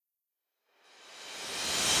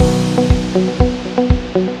Welcome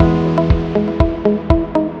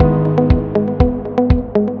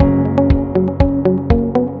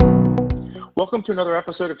to another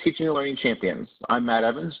episode of Teaching and Learning Champions. I'm Matt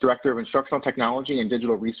Evans, Director of Instructional Technology and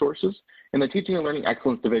Digital Resources in the Teaching and Learning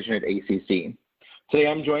Excellence Division at ACC. Today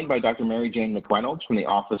I'm joined by Dr. Mary Jane McReynolds from the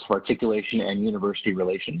Office for Articulation and University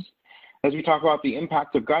Relations as we talk about the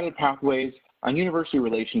impact of guided pathways on university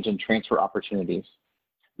relations and transfer opportunities.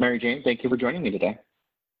 Mary Jane, thank you for joining me today.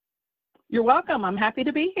 You're welcome. I'm happy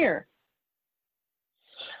to be here.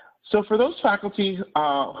 So for those faculty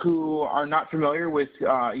who are not familiar with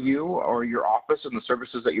you or your office and the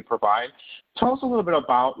services that you provide, tell us a little bit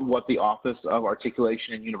about what the Office of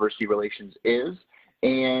Articulation and University Relations is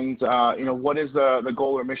and what is the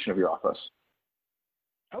goal or mission of your office?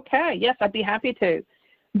 Okay, yes, I'd be happy to.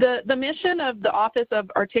 The mission of the Office of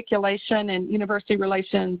Articulation and University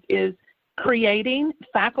Relations is creating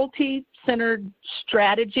faculty-centered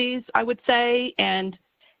strategies, I would say, and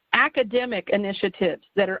academic initiatives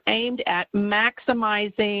that are aimed at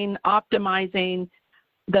maximizing, optimizing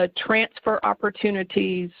the transfer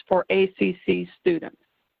opportunities for ACC students.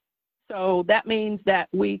 So that means that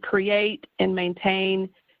we create and maintain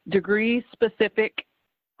degree-specific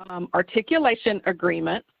articulation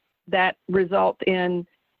agreements that result in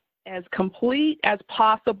as complete as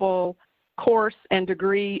possible course and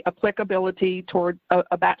degree applicability toward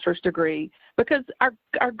a bachelor's degree, because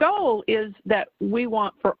our goal is that we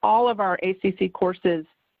want for all of our ACC courses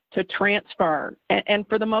to transfer, and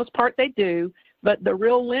for the most part they do, but the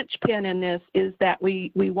real linchpin in this is that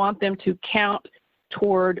we want them to count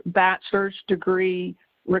toward bachelor's degree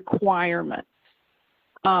requirements.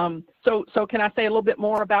 So can I say a little bit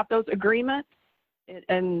more about those agreements?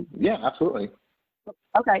 Yeah, absolutely.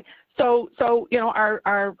 Okay, so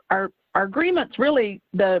our agreements really,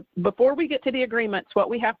 before we get to the agreements, what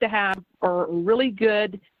we have to have are really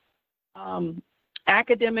good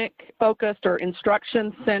academic focused or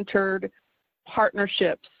instruction centered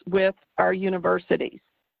partnerships with our universities.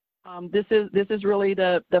 This is really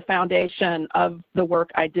the foundation of the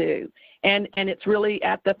work I do, and it's really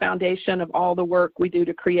at the foundation of all the work we do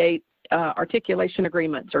to create articulation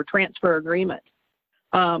agreements or transfer agreements.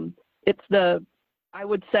 I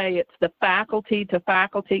would say it's the faculty to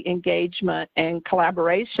faculty engagement and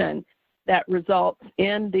collaboration that results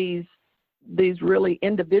in these really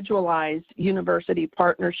individualized university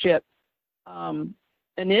partnership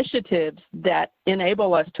initiatives that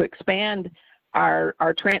enable us to expand our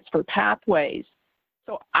transfer pathways.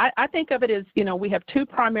 So I think of it as, we have two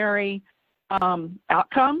primary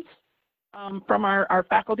outcomes from our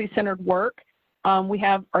faculty-centered work. We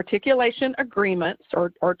have articulation agreements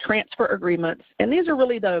or transfer agreements, and these are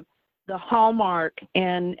really the hallmark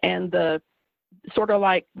and the sort of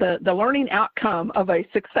like the learning outcome of a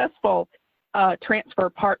successful transfer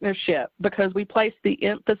partnership, because we place the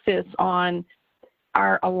emphasis on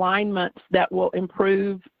our alignments that will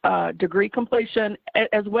improve degree completion,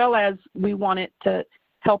 as well as we want it to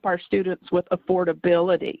help our students with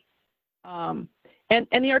affordability. And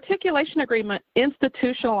the articulation agreement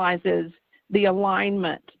institutionalizes the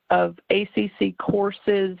alignment of ACC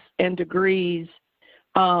courses and degrees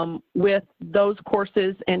with those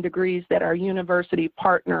courses and degrees that our university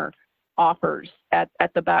partner offers at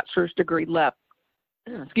the bachelor's degree level.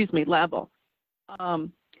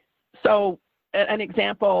 So an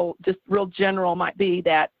example, just real general, might be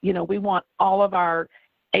that, we want all of our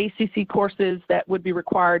ACC courses that would be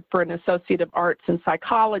required for an Associate of Arts in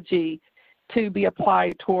Psychology to be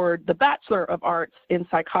applied toward the Bachelor of Arts in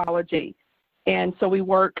Psychology. And so we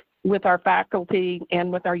work with our faculty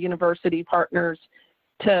and with our university partners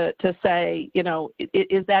to say,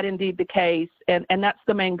 is that indeed the case? And that's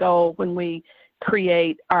the main goal when we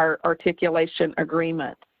create our articulation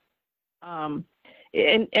agreement. And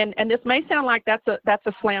this may sound like that's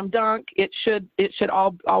a slam dunk. It should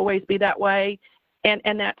always be that way,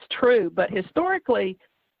 and that's true. But historically,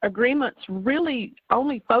 agreements really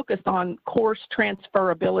only focused on course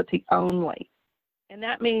transferability only, and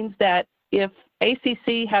that means that if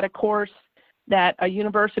ACC had a course that a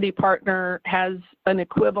university partner has an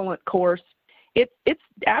equivalent course, it's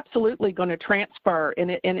absolutely going to transfer,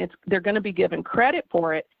 and they're going to be given credit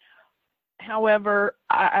for it. However,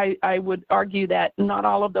 I would argue that not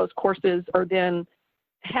all of those courses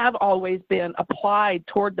have always been applied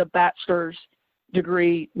toward the bachelor's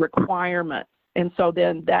degree requirement, and so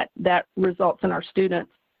then that results in our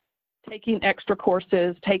students taking extra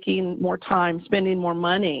courses, taking more time, spending more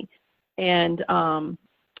money. And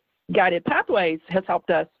Guided Pathways has helped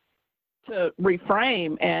us to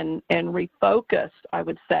reframe and refocus, I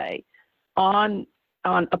would say, on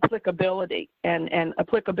on applicability, and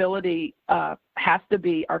applicability has to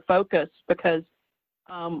be our focus because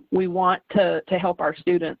we want to help our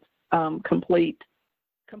students complete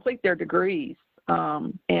their degrees,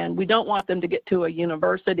 and we don't want them to get to a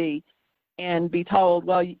university and be told,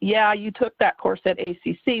 well, yeah, you took that course at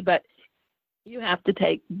ACC, but you have to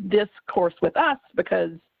take this course with us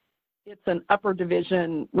because it's an upper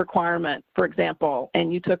division requirement, for example,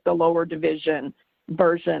 and you took the lower division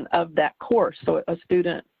version of that course. So a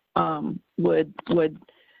student would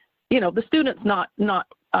the student's not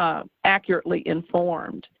accurately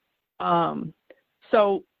informed.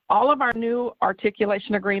 So all of our new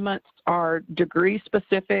articulation agreements are degree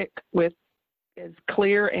specific with as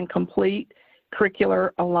clear and complete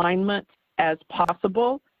curricular alignment as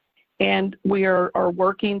possible. And we are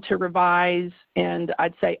working to revise and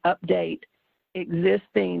I'd say update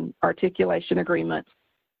existing articulation agreements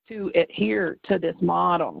to adhere to this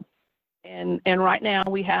model. And right now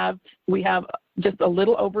we have just a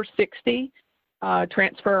little over 60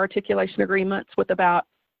 transfer articulation agreements with about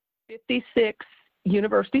 56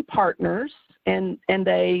 university partners, and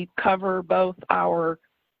they cover both our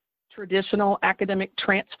traditional academic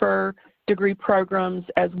transfer degree programs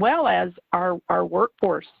as well as our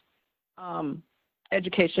workforce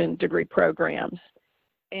education degree programs.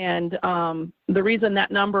 And the reason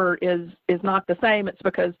that number is not the same, it's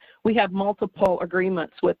because we have multiple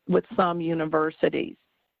agreements with some universities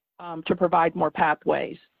to provide more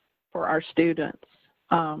pathways for our students.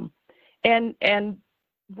 And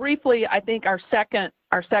briefly, I think our second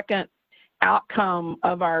outcome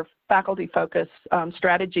of our faculty focus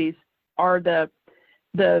strategies are the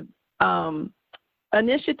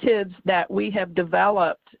initiatives that we have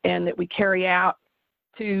developed and that we carry out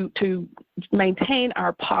to maintain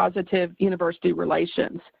our positive university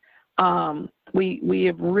relations. We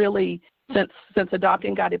have really, since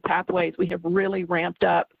adopting guided pathways, we have really ramped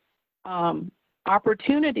up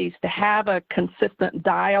opportunities to have a consistent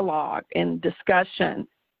dialogue and discussion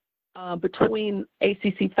between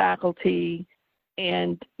ACC faculty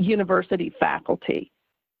and university faculty.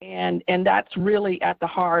 And that's really at the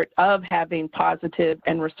heart of having positive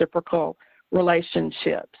and reciprocal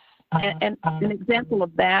relationships. And an example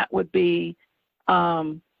of that would be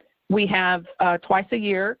we have twice a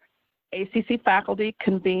year ACC faculty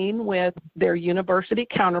convene with their university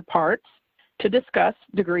counterparts to discuss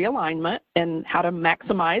degree alignment and how to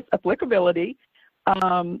maximize applicability.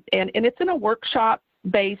 And it's in a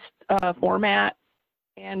workshop-based format.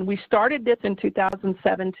 And we started this in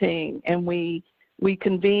 2017, and we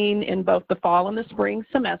convene in both the fall and the spring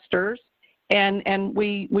semesters. And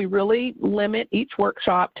we really limit each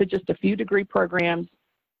workshop to just a few degree programs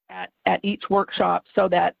at each workshop, so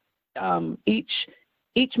that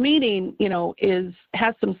each meeting,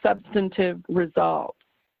 has some substantive results.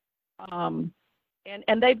 And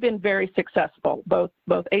they've been very successful.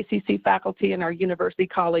 Both ACC faculty and our university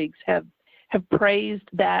colleagues have praised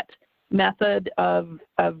that method of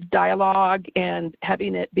dialogue and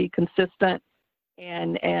having it be consistent.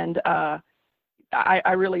 And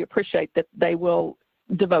I really appreciate that they will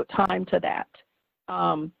devote time to that.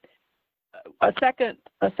 A second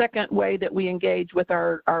way that we engage with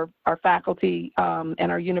our faculty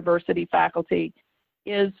and our university faculty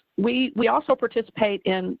is we also participate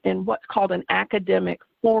in what's called an academic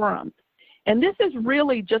forum. And this is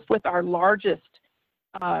really just with our largest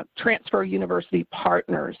transfer university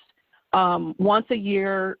partners. Once a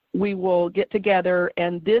year, we will get together,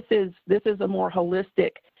 and this is a more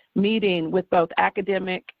holistic meeting with both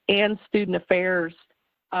academic and student affairs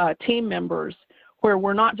team members, where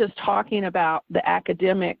we're not just talking about the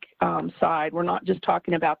academic side, we're not just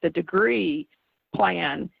talking about the degree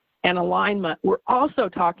plan and alignment, we're also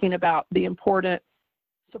talking about the important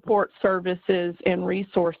support services and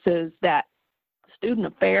resources that student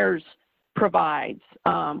affairs provides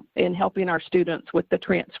in helping our students with the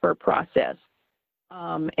transfer process.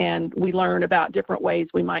 And we learn about different ways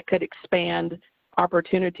we could expand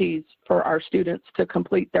opportunities for our students to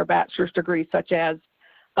complete their bachelor's degree, such as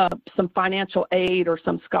some financial aid or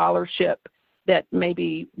some scholarship that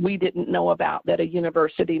maybe we didn't know about that a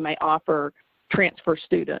university may offer transfer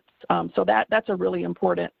students. So that's a really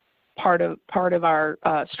important part of our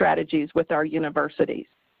strategies with our universities.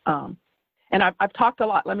 And I've talked a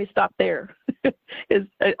lot. Let me stop there. Do you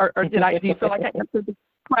feel like I answered the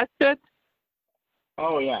question?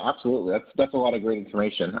 Oh yeah, absolutely. That's a lot of great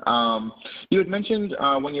information. You had mentioned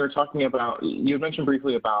when you were talking about, you had mentioned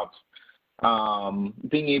briefly about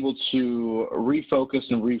being able to refocus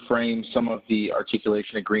and reframe some of the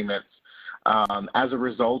articulation agreements as a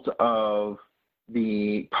result of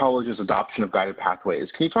the college's adoption of guided pathways.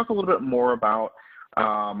 Can you talk a little bit more about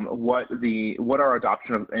what our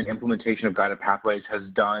adoption of and implementation of guided pathways has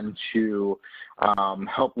done to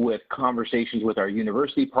help with conversations with our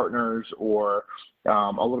university partners, or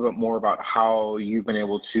a little bit more about how you've been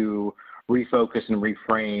able to refocus and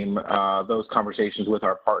reframe those conversations with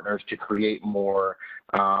our partners to create more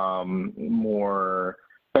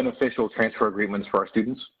beneficial transfer agreements for our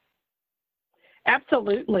students?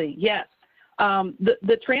 Absolutely, yes. The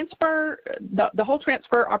whole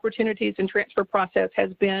transfer opportunities and transfer process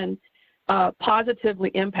has been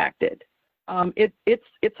positively impacted.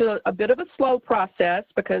 It's a bit of a slow process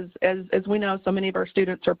because, as we know, so many of our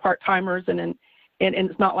students are part-timers, and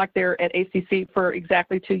it's not like they're at ACC for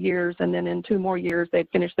exactly 2 years and then in 2 more years they'd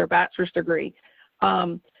finish their bachelor's degree.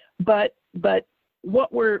 But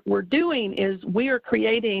what we're doing is we are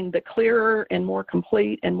creating the clearer and more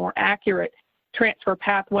complete and more accurate transfer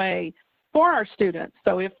pathway for our students.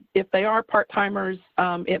 So if they are part-timers,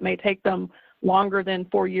 it may take them longer than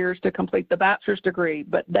 4 years to complete the bachelor's degree,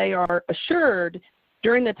 but they are assured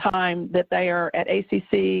during the time that they are at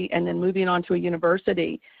ACC and then moving on to a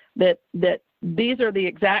university that these are the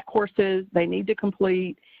exact courses they need to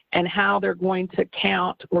complete and how they're going to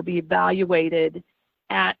count or be evaluated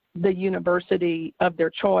at the university of their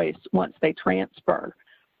choice once they transfer.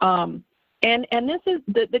 And this is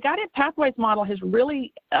the guided pathways model has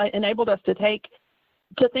really enabled us to think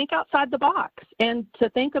outside the box and to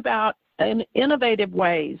think about innovative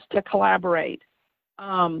ways to collaborate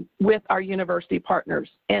with our university partners.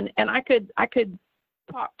 And I could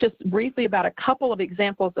talk just briefly about a couple of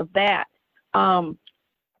examples of that.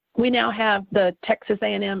 We now have the Texas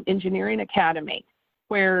A&M Engineering Academy,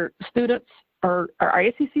 where students our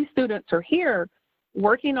ACC students are here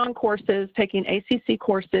working on courses, taking ACC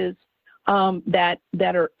courses that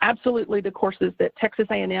are absolutely the courses that Texas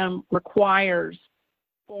A&M requires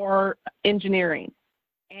for engineering.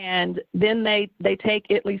 And then they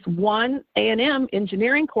take at least one A&M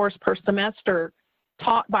engineering course per semester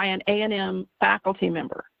taught by an A&M faculty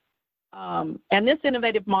member. And this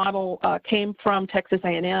innovative model came from Texas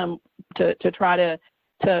A&M to try to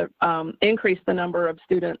increase the number of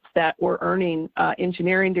students that were earning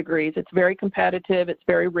engineering degrees. It's very competitive, it's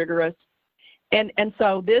very rigorous. And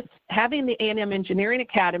so having the A&M Engineering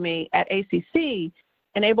Academy at ACC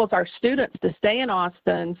enables our students to stay in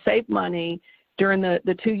Austin, save money during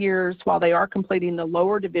the 2 years while they are completing the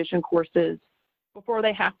lower division courses before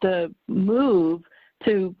they have to move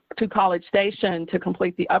to College Station to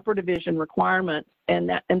complete the upper division requirements.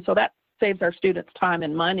 And so that saves our students time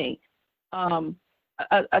and money.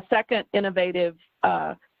 A second innovative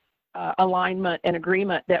alignment and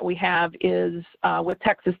agreement that we have is with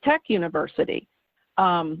Texas Tech University.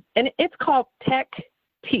 And it's called Tech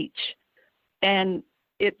Teach. And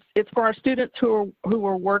it's for our students who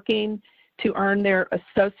are working to earn their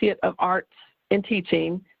Associate of Arts in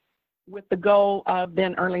Teaching, with the goal of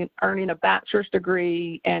then earning a bachelor's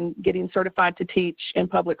degree and getting certified to teach in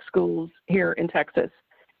public schools here in Texas.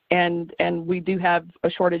 And we do have a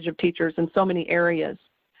shortage of teachers in so many areas.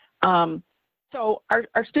 So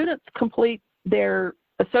our students complete their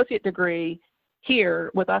associate degree here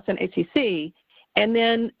with us in ACC, and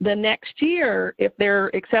then the next year, if they're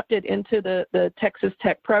accepted into the Texas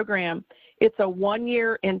Tech program, it's a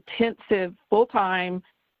 1-year intensive full-time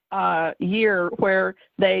year where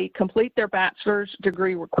they complete their bachelor's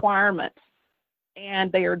degree requirements.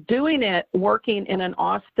 And they are doing it working in an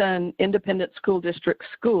Austin Independent School District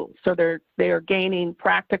school. So they are gaining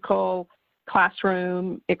practical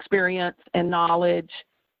classroom experience and knowledge.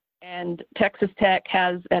 And Texas Tech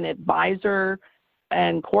has an advisor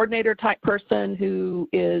and coordinator type person who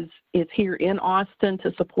is here in Austin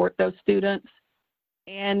to support those students.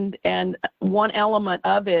 And one element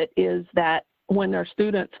of it is that when their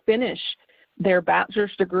students finish their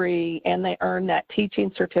bachelor's degree and they earn that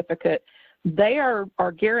teaching certificate, they are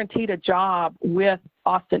guaranteed a job with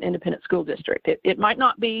Austin Independent School District. It might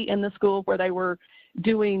not be in the school where they were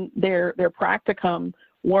doing their practicum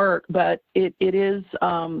work, but it is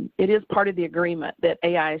part of the agreement that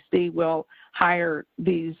AISD will hire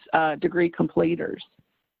these degree completers.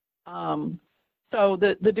 So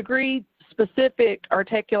the degree specific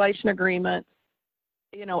articulation agreement,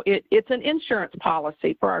 it's an insurance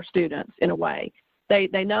policy for our students in a way.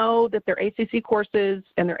 They know that their ACC courses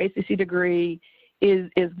and their ACC degree is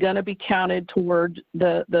going to be counted toward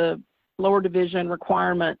the lower division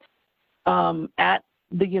requirements at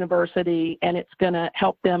the university, and it's going to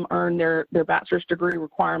help them earn their bachelor's degree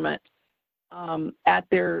requirement at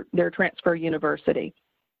their transfer university.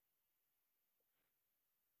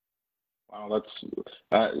 Wow,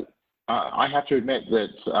 that's I have to admit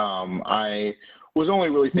that was only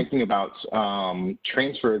really thinking about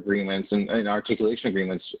transfer agreements and articulation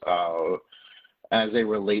agreements as they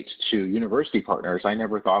relate to university partners. I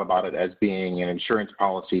never thought about it as being an insurance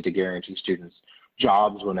policy to guarantee students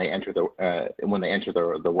jobs when they enter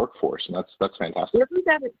the workforce, and that's fantastic.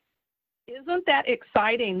 Isn't that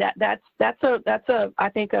exciting? That's I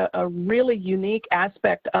think a really unique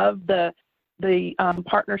aspect of the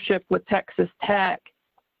partnership with Texas Tech,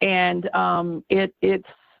 and it's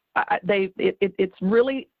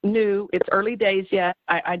really new. It's early days yet.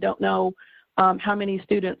 I don't know how many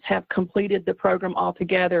students have completed the program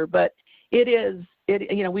altogether, but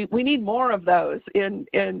we need more of those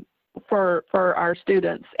for our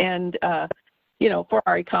students and for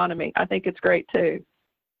our economy. I think it's great too.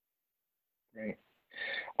 Great.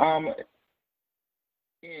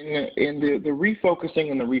 In the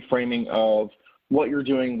refocusing and the reframing of what you're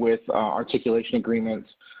doing with articulation agreements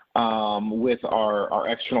with our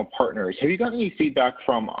external partners, have you gotten any feedback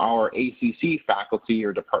from our ACC faculty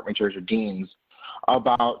or department chairs or deans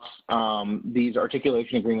about these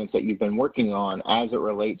articulation agreements that you've been working on as it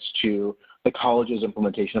relates to the college's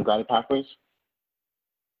implementation of guided pathways?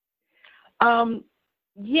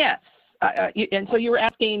 Yes. And so you were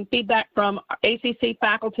asking feedback from ACC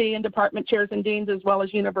faculty and department chairs and deans as well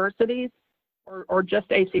as universities, or just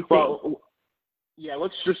ACC? Well, yeah,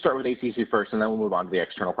 let's just start with ACC first, and then we'll move on to the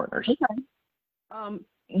external partners. Okay.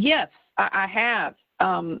 Yes, I have,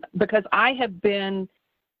 because I have been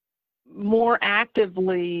more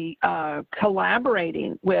actively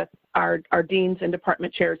collaborating with our deans and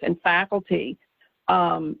department chairs and faculty,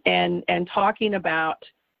 and talking about,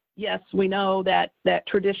 yes, we know that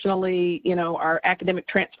traditionally, our academic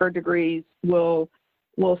transfer degrees will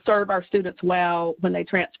serve our students well when they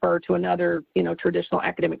transfer to another, traditional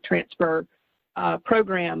academic transfer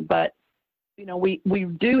program. But, we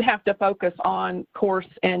do have to focus on course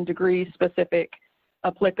and degree specific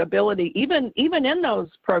applicability, even in those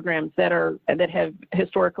programs that have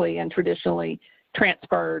historically and traditionally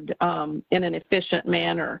transferred in an efficient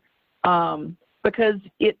manner. Because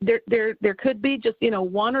there could be just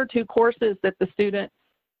one or two courses that the student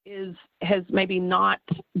has maybe not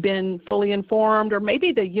been fully informed, or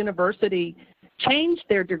maybe the university changed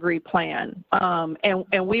their degree plan,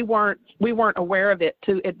 and we weren't aware of it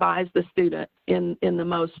to advise the student in the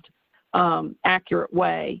most accurate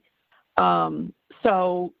way.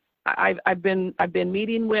 So I've been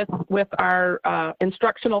meeting with our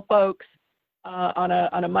instructional folks on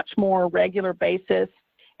a much more regular basis.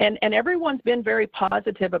 And everyone's been very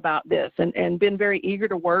positive about this and been very eager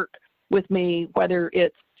to work with me, whether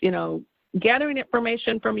it's, gathering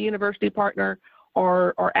information from a university partner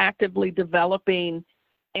or actively developing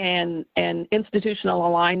an institutional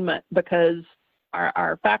alignment, because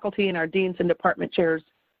our faculty and our deans and department chairs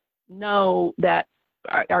know that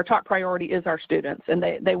our top priority is our students, and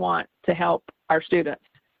they want to help our students.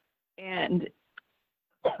 And,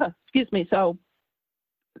 excuse me, so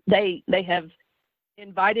they have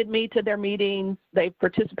invited me to their meetings. They've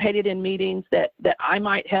participated in meetings that I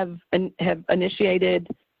might have initiated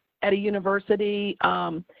at a university,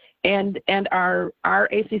 and our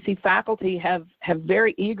ACC faculty have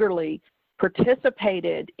very eagerly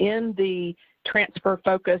participated in the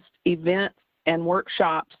transfer-focused events and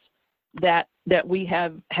workshops that we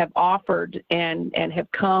have offered, and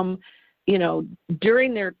have come,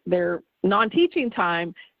 during their non-teaching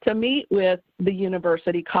time to meet with the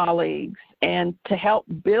university colleagues and to help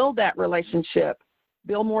build that relationship,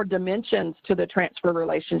 build more dimensions to the transfer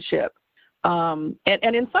relationship. And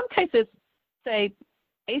in some cases, say,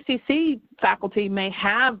 ACC faculty may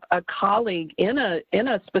have a colleague in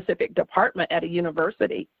a specific department at a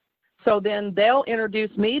university. So then they'll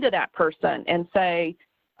introduce me to that person and say,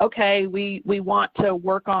 okay, we want to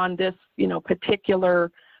work on this,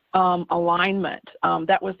 particular alignment.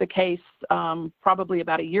 That was the case probably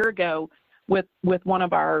about a year ago with one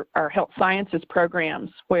of our health sciences programs,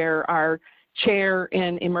 where our chair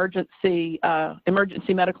in emergency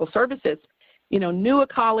medical services, knew a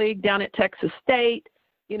colleague down at Texas State.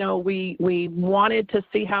 We wanted to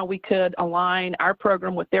see how we could align our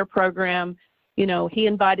program with their program. He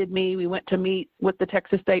invited me. We went to meet with the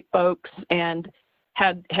Texas State folks and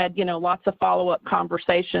had lots of follow-up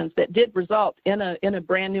conversations that did result in a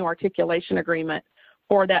brand new articulation agreement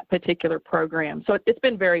for that particular program. So it's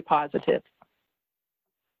been very positive.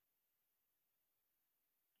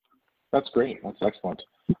 That's great. That's excellent.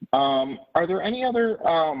 Are there any other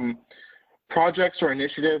projects or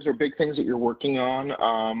initiatives or big things that you're working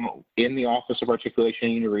on in the Office of Articulation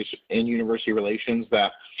and University Relations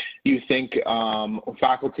that you think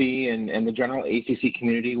faculty and the general ACC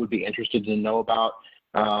community would be interested to know about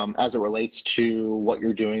as it relates to what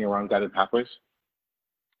you're doing around guided pathways?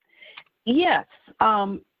 Yes,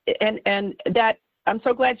 and that I'm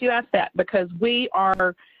so glad you asked that, because we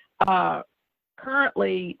are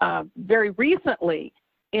currently very recently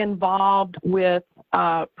involved with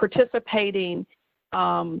participating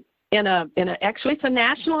actually it's a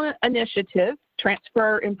national initiative,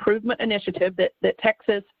 Transfer Improvement Initiative, that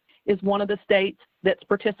Texas is one of the states that's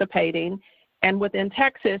participating. And within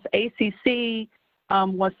Texas, ACC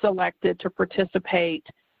was selected to participate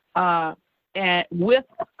with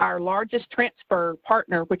our largest transfer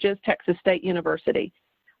partner, which is Texas State University.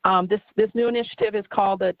 This new initiative is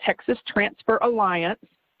called the Texas Transfer Alliance,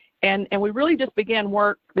 and we really just began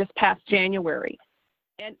work this past January.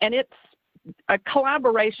 And it's a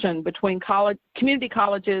collaboration between community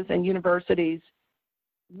colleges and universities,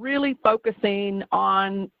 really focusing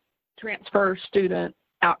on transfer student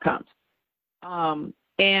outcomes.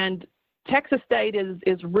 And Texas State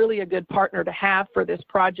is really a good partner to have for this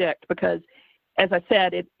project because, as I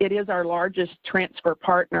said, it is our largest transfer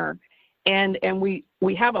partner, and we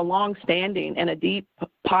have a long-standing and a deep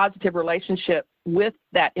positive relationship with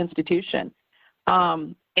that institution.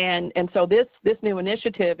 And so this new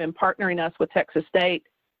initiative in partnering us with Texas State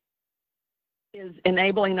is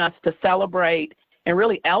enabling us to celebrate and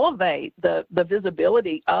really elevate the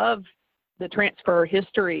visibility of the transfer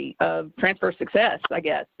history of transfer success, I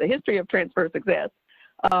guess, the history of transfer success,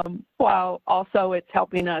 while also it's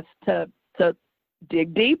helping us to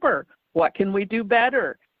dig deeper. What can we do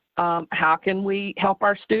better? How can we help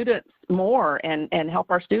our students more and help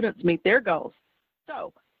our students meet their goals?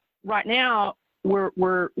 So right now we're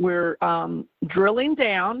drilling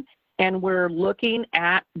down, and we're looking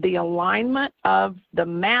at the alignment of the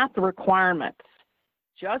math requirements,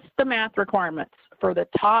 just the math requirements for the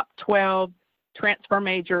top 12 transfer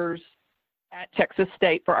majors at Texas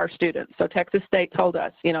State for our students. So Texas State told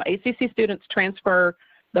us, ACC students transfer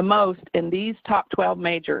the most in these top 12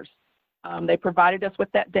 majors. They provided us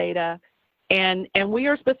with that data, and we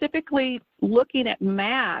are specifically looking at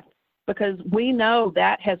math because we know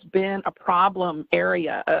that has been a problem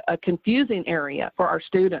area, a confusing area for our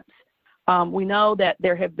students. We know that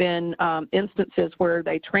there have been instances where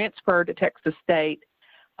they transfer to Texas State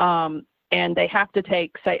and they have to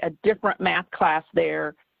take, say, a different math class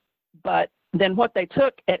there, but then what they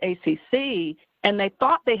took at ACC, and they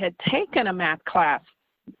thought they had taken a math class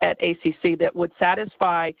at ACC that would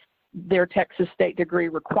satisfy their Texas State degree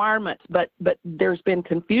requirements, but there's been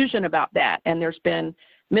confusion about that, and there's been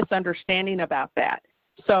misunderstanding about that.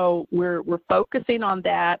 So we're focusing on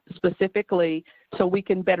that specifically so we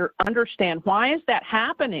can better understand why is that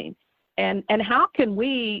happening, and how can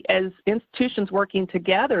we as institutions working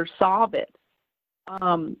together solve it.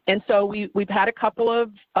 And so we've had a couple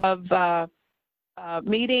of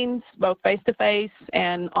meetings, both face-to-face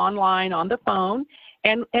and online on the phone,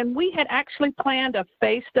 and we had actually planned a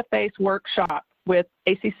face-to-face workshop with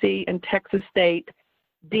ACC and Texas State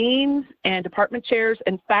deans and department chairs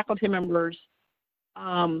and faculty members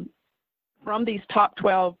from these top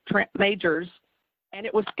 12 majors, and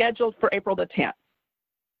it was scheduled for April the 10th.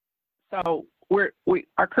 So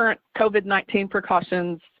our current COVID-19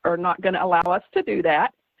 precautions are not going to allow us to do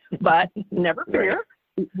that, but never fear,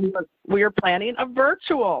 we are planning a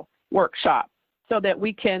virtual workshop so that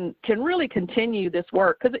we can really continue this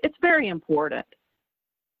work because it's very important.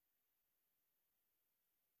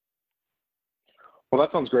 Well,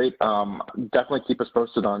 that sounds great. Definitely keep us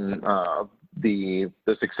posted on the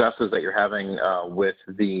successes that you're having with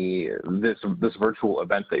this virtual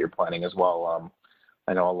event that you're planning as well.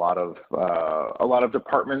 I know a lot of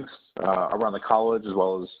departments around the college, as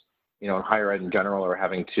well as in higher ed in general, are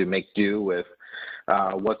having to make do with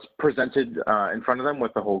what's presented in front of them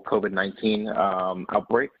with the whole COVID-19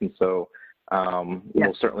 outbreak, and so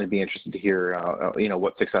we'll certainly be interested to hear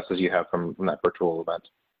what successes you have from that virtual event.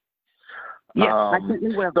 Yeah, I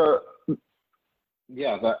certainly will.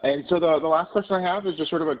 And so the last question I have is just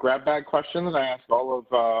sort of a grab bag question that I ask all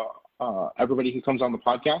of everybody who comes on the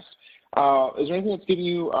podcast. Is there anything that's giving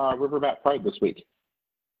you Riverbat Pride this week?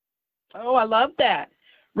 Oh, I love that.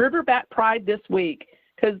 Riverbat Pride this week,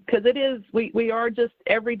 because it is, we are just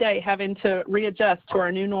every day having to readjust to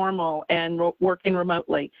our new normal and working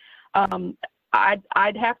remotely.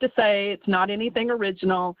 I'd have to say it's not anything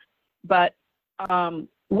original, but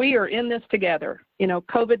we are in this together.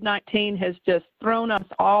 COVID-19 has just thrown us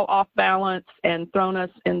all off balance and thrown us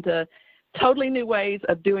into totally new ways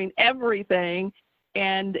of doing everything,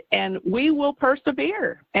 and we will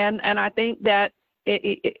persevere. And I think that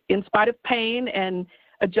in spite of pain and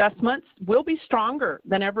adjustments, we'll be stronger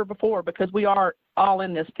than ever before because we are all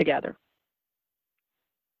in this together.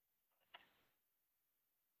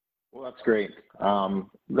 Well, that's great.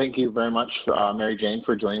 Thank you very much, Mary Jane,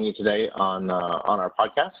 for joining me today on our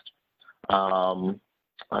podcast.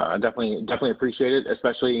 Definitely appreciate it,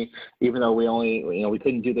 especially even though we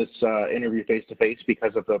couldn't do this interview face to face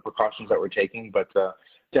because of the precautions that we're taking, but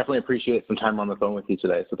definitely appreciate some time on the phone with you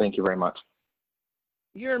today. So thank you very much.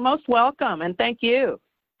 You're most welcome, and thank you.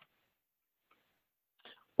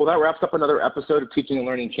 Well, that wraps up another episode of Teaching and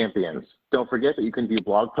Learning Champions. Don't forget that you can view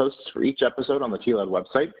blog posts for each episode on the TLED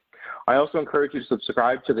website. I also encourage you to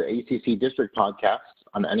subscribe to the ACC District podcasts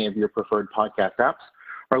on any of your preferred podcast apps,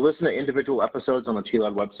 or listen to individual episodes on the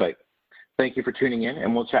TLED website. Thank you for tuning in,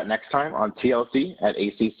 and we'll chat next time on TLC at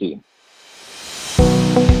ACC.